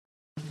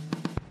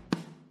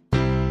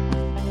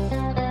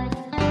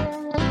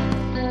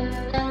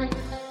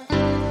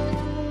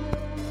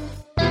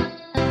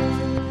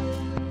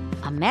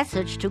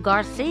message to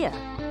Garcia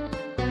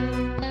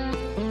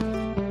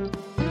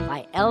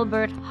by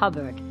Elbert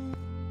Hubbard.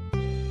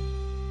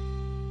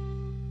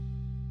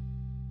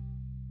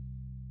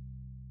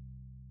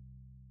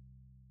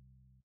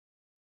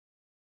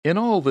 In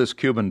all this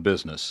Cuban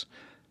business,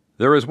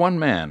 there is one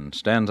man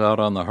stands out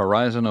on the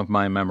horizon of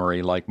my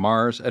memory like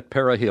Mars at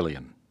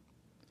perihelion.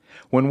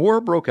 When war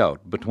broke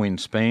out between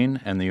Spain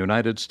and the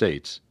United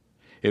States,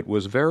 it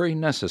was very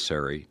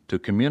necessary to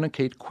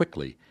communicate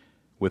quickly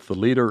with the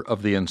leader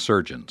of the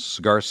insurgents.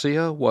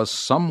 Garcia was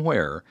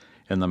somewhere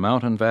in the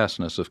mountain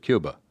vastness of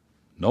Cuba.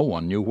 No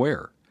one knew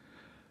where.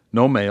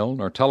 No mail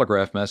nor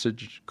telegraph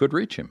message could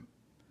reach him.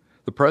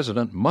 The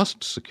president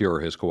must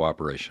secure his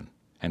cooperation,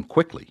 and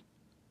quickly.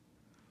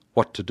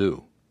 What to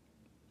do?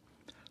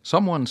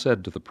 Someone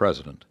said to the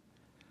president,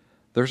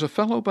 "There's a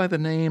fellow by the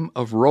name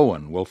of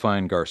Rowan will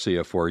find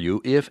Garcia for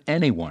you if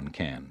anyone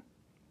can."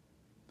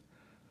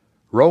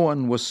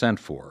 Rowan was sent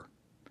for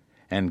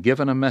and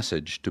given a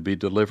message to be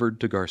delivered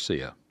to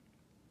Garcia.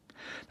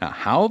 Now,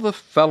 how the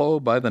fellow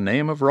by the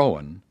name of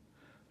Rowan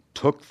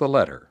took the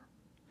letter,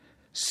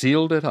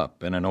 sealed it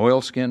up in an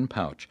oilskin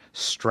pouch,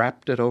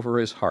 strapped it over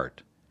his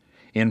heart,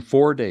 in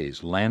 4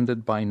 days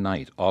landed by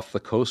night off the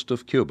coast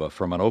of Cuba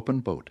from an open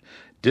boat,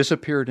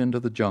 disappeared into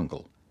the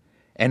jungle,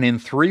 and in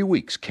 3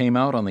 weeks came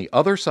out on the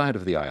other side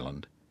of the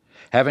island,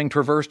 having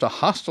traversed a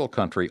hostile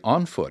country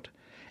on foot,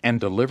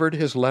 and delivered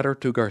his letter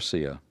to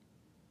Garcia,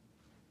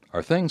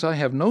 are things I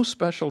have no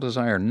special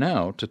desire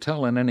now to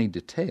tell in any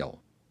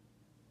detail.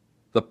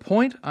 The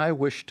point I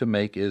wish to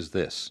make is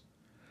this.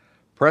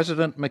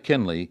 President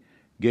McKinley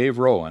gave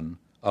Rowan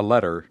a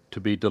letter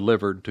to be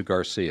delivered to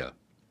Garcia.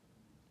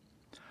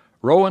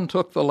 Rowan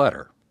took the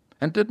letter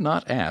and did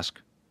not ask,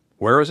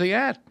 "Where is he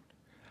at?"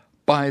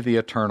 By the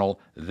eternal,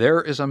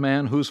 there is a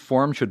man whose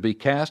form should be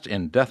cast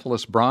in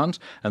deathless bronze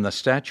and the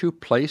statue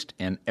placed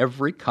in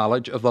every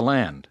college of the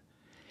land.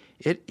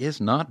 It is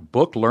not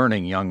book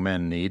learning young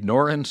men need,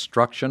 nor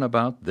instruction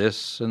about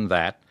this and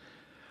that,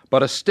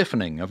 but a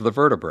stiffening of the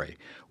vertebrae,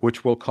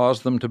 which will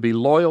cause them to be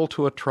loyal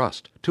to a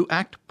trust, to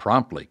act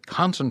promptly,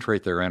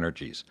 concentrate their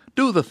energies,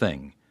 do the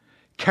thing,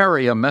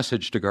 carry a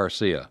message to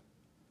Garcia.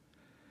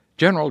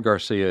 General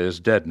Garcia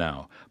is dead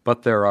now,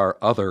 but there are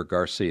other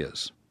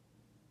Garcias.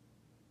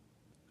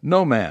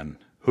 No man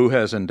who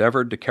has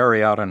endeavored to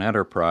carry out an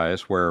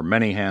enterprise where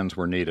many hands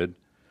were needed,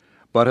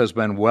 but has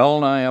been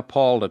well-nigh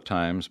appalled at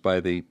times by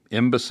the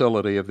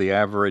imbecility of the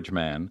average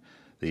man,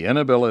 the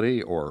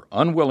inability or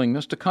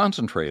unwillingness to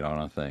concentrate on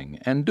a thing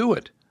and do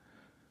it.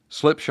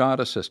 Slipshod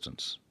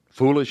assistance,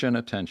 foolish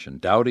inattention,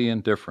 dowdy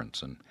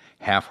indifference, and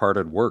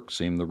half-hearted work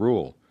seem the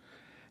rule,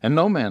 and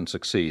no man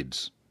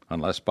succeeds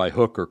unless by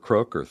hook or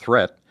crook or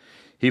threat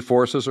he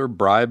forces or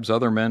bribes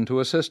other men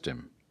to assist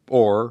him,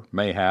 or,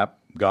 mayhap,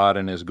 God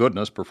in his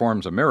goodness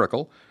performs a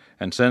miracle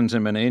and sends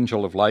him an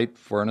angel of light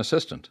for an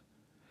assistant.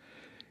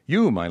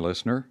 You, my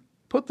listener,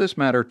 put this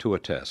matter to a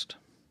test.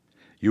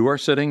 You are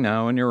sitting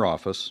now in your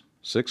office.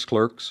 6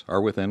 clerks are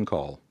within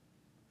call.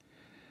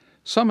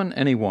 Summon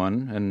any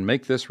one and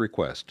make this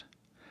request.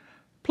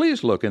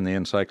 Please look in the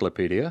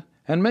encyclopedia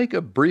and make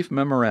a brief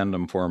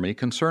memorandum for me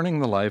concerning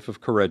the life of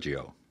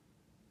Correggio.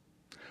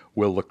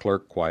 Will the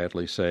clerk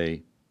quietly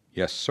say,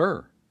 "Yes,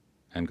 sir,"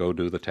 and go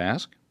do the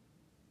task?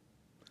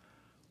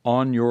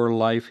 On your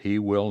life he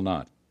will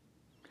not.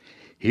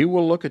 He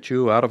will look at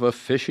you out of a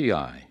fishy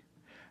eye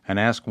and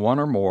ask one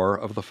or more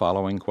of the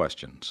following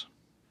questions.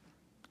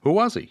 Who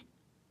was he?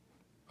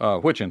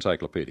 Which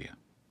encyclopedia?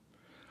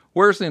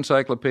 Where's the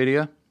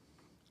encyclopedia?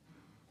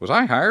 Was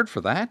I hired for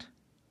that?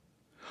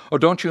 Oh,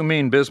 don't you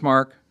mean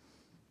Bismarck?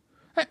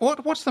 Hey,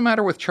 what's the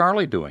matter with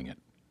Charlie doing it?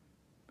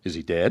 Is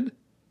he dead?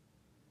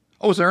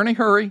 Oh, is there any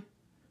hurry?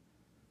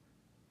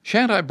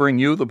 Shan't I bring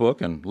you the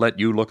book and let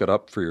you look it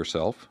up for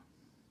yourself?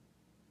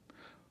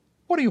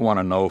 What do you want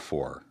to know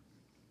for?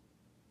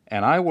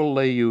 And I will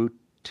lay you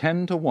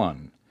 10 to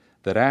 1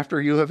 that after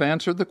you have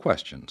answered the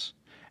questions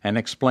and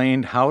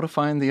explained how to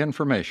find the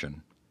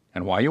information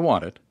and why you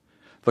want it,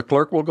 the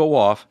clerk will go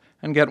off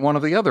and get one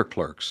of the other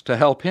clerks to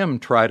help him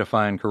try to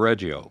find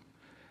Correggio,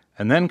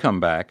 and then come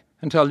back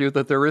and tell you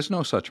that there is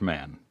no such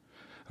man.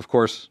 Of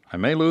course, I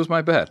may lose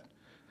my bet,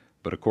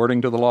 but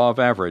according to the law of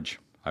average,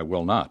 I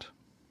will not.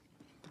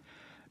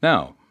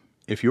 Now,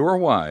 if you are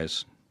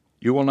wise,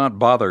 you will not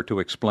bother to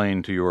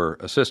explain to your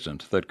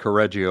assistant that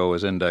Correggio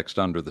is indexed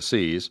under the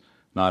C's,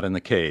 not in the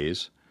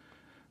K's,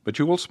 but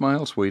you will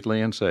smile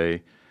sweetly and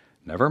say,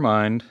 "Never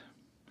mind,"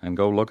 and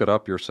go look it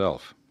up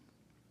yourself.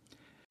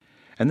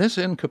 And this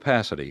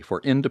incapacity for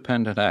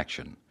independent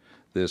action,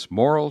 this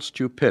moral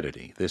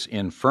stupidity, this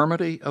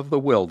infirmity of the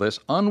will, this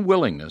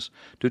unwillingness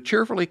to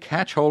cheerfully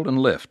catch hold and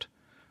lift,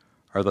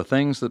 are the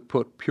things that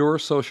put pure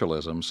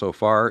socialism so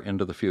far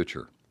into the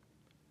future.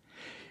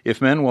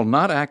 If men will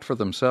not act for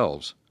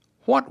themselves,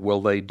 what will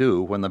they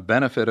do when the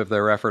benefit of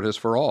their effort is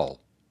for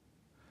all?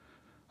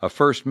 A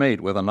first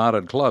mate with a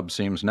knotted club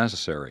seems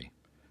necessary,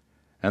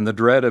 and the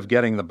dread of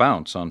getting the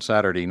bounce on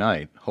Saturday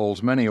night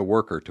holds many a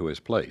worker to his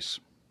place.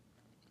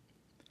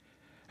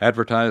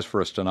 Advertise for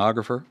a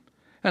stenographer,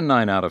 and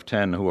 9 out of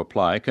 10 who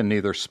apply can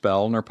neither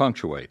spell nor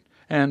punctuate,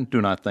 and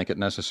do not think it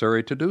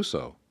necessary to do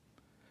so.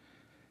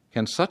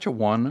 Can such a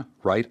one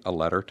write a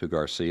letter to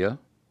Garcia?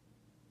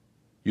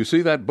 "You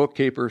see that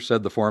bookkeeper,"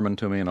 said the foreman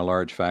to me in a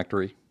large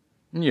factory.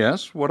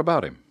 "Yes, what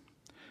about him?"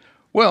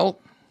 "Well,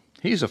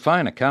 he's a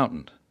fine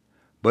accountant,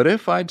 but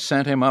if I'd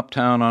sent him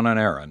uptown on an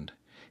errand,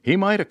 he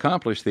might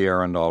accomplish the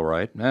errand all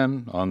right,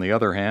 and, on the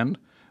other hand,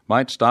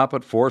 might stop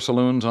at 4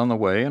 saloons on the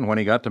way, and when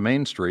he got to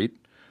Main Street,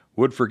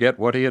 would forget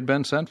what he had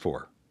been sent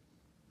for.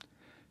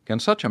 Can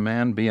such a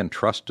man be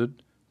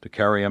entrusted to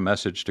carry a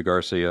message to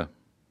Garcia?"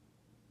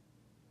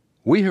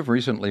 We have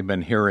recently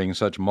been hearing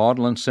such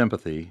maudlin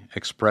sympathy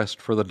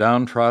expressed for the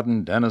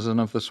downtrodden denizen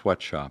of the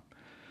sweatshop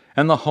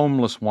and the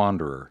homeless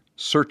wanderer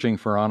searching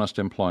for honest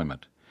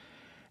employment,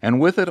 and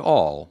with it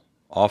all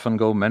often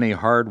go many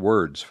hard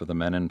words for the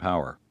men in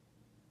power.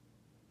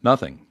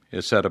 Nothing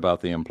is said about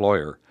the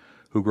employer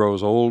who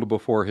grows old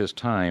before his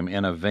time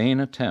in a vain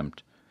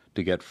attempt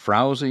to get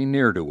frowsy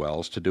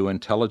ne'er-do-wells to do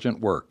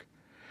intelligent work,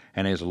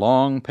 and his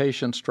long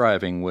patient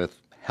striving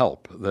with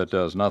help that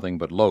does nothing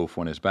but loaf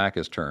when his back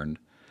is turned.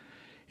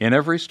 In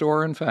every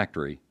store and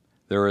factory,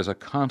 there is a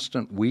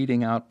constant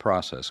weeding out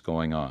process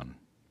going on.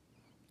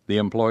 The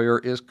employer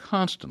is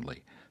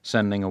constantly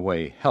sending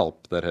away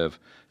help that have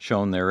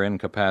shown their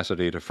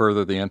incapacity to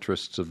further the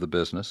interests of the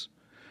business,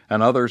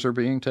 and others are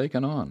being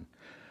taken on.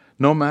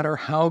 No matter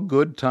how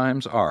good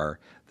times are,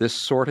 this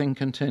sorting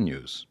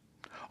continues.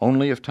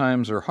 Only if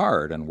times are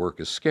hard and work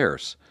is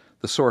scarce,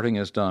 the sorting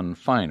is done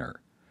finer,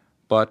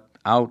 but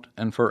out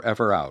and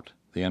forever out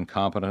the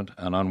incompetent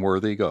and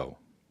unworthy go.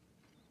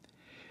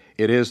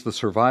 It is the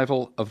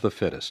survival of the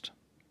fittest.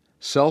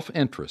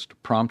 Self-interest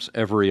prompts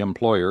every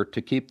employer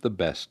to keep the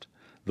best,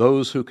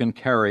 those who can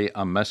carry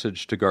a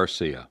message to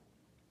Garcia.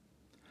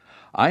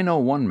 I know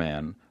one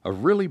man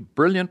of really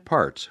brilliant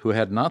parts who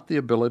had not the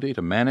ability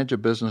to manage a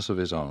business of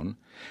his own,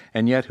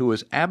 and yet who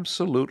is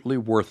absolutely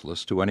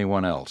worthless to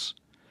anyone else,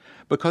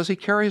 because he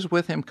carries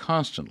with him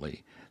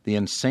constantly the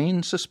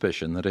insane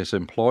suspicion that his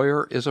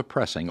employer is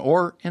oppressing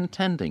or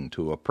intending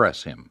to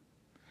oppress him.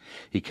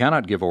 He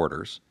cannot give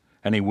orders,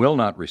 and he will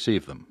not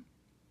receive them.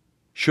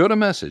 Should a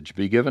message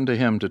be given to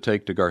him to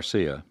take to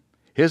Garcia,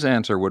 his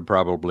answer would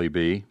probably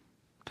be,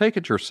 "Take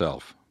it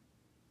yourself."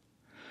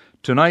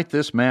 Tonight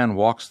this man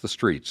walks the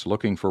streets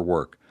looking for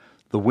work,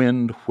 the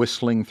wind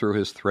whistling through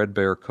his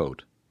threadbare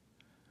coat.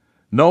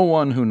 No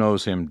one who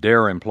knows him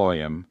dare employ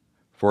him,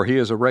 for he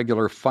is a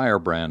regular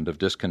firebrand of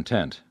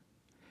discontent.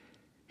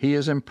 He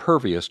is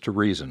impervious to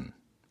reason,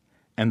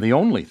 and the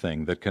only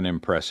thing that can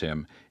impress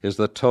him is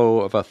the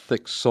toe of a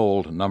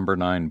thick-soled No.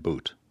 9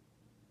 boot.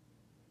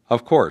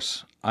 Of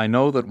course, I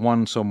know that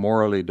one so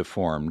morally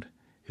deformed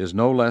is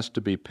no less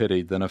to be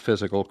pitied than a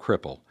physical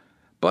cripple,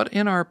 but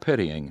in our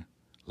pitying,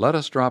 let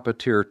us drop a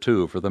tear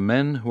too for the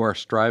men who are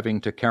striving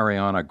to carry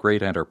on a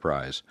great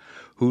enterprise,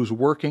 whose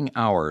working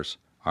hours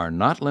are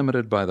not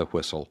limited by the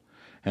whistle,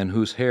 and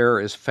whose hair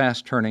is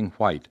fast turning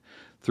white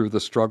through the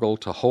struggle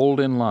to hold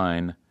in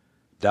line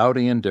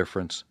dowdy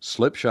indifference,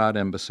 slipshod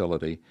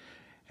imbecility,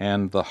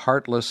 and the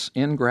heartless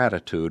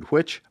ingratitude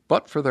which,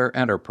 but for their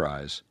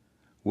enterprise,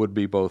 would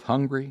be both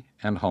hungry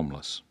and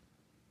homeless.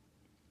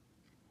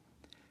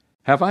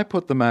 Have I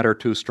put the matter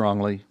too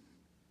strongly?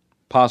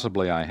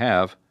 Possibly I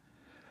have,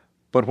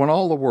 but when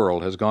all the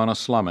world has gone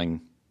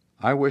a-slumming,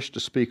 I wish to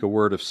speak a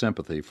word of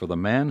sympathy for the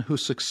man who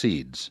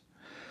succeeds,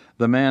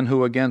 the man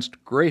who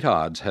against great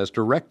odds has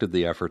directed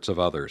the efforts of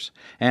others,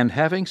 and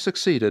having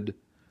succeeded,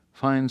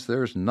 finds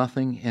there's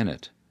nothing in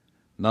it,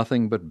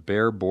 nothing but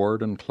bare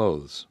board and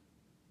clothes.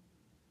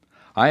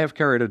 I have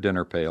carried a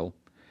dinner pail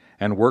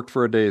and worked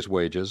for a day's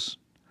wages.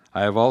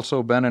 I have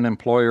also been an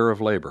employer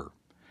of labor,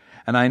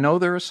 and I know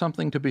there is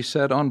something to be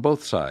said on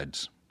both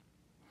sides.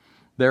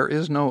 There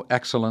is no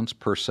excellence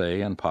per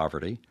se in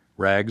poverty,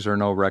 rags are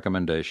no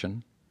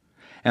recommendation,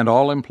 and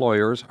all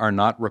employers are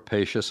not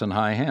rapacious and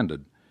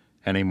high-handed,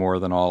 any more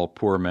than all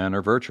poor men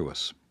are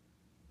virtuous.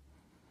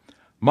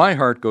 My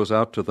heart goes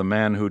out to the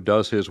man who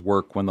does his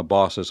work when the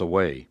boss is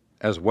away,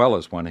 as well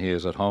as when he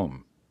is at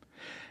home,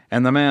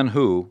 and the man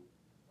who,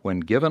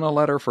 when given a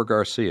letter for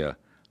Garcia,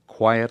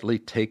 quietly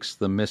takes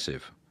the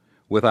missive,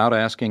 without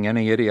asking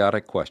any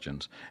idiotic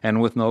questions,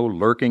 and with no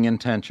lurking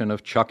intention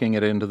of chucking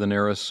it into the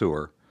nearest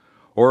sewer,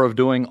 or of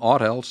doing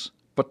aught else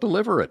but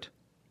deliver it.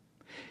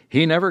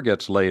 He never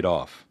gets laid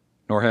off,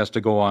 nor has to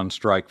go on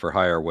strike for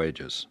higher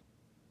wages.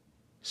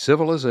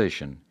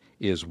 Civilization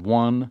is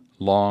one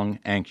long,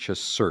 anxious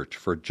search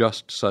for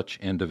just such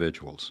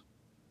individuals.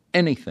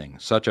 Anything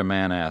such a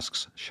man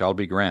asks shall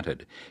be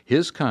granted.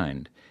 His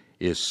kind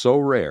is so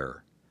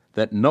rare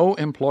that no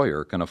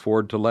employer can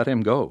afford to let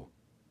him go.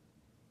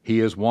 He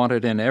is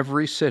wanted in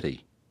every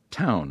city,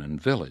 town,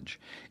 and village,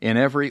 in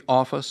every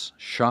office,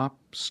 shop,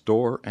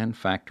 store, and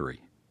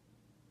factory.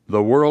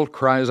 The world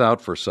cries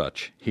out for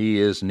such. He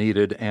is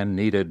needed, and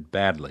needed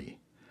badly.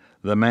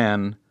 The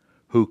man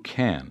who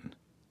can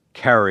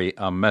carry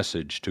a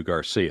message to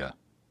Garcia.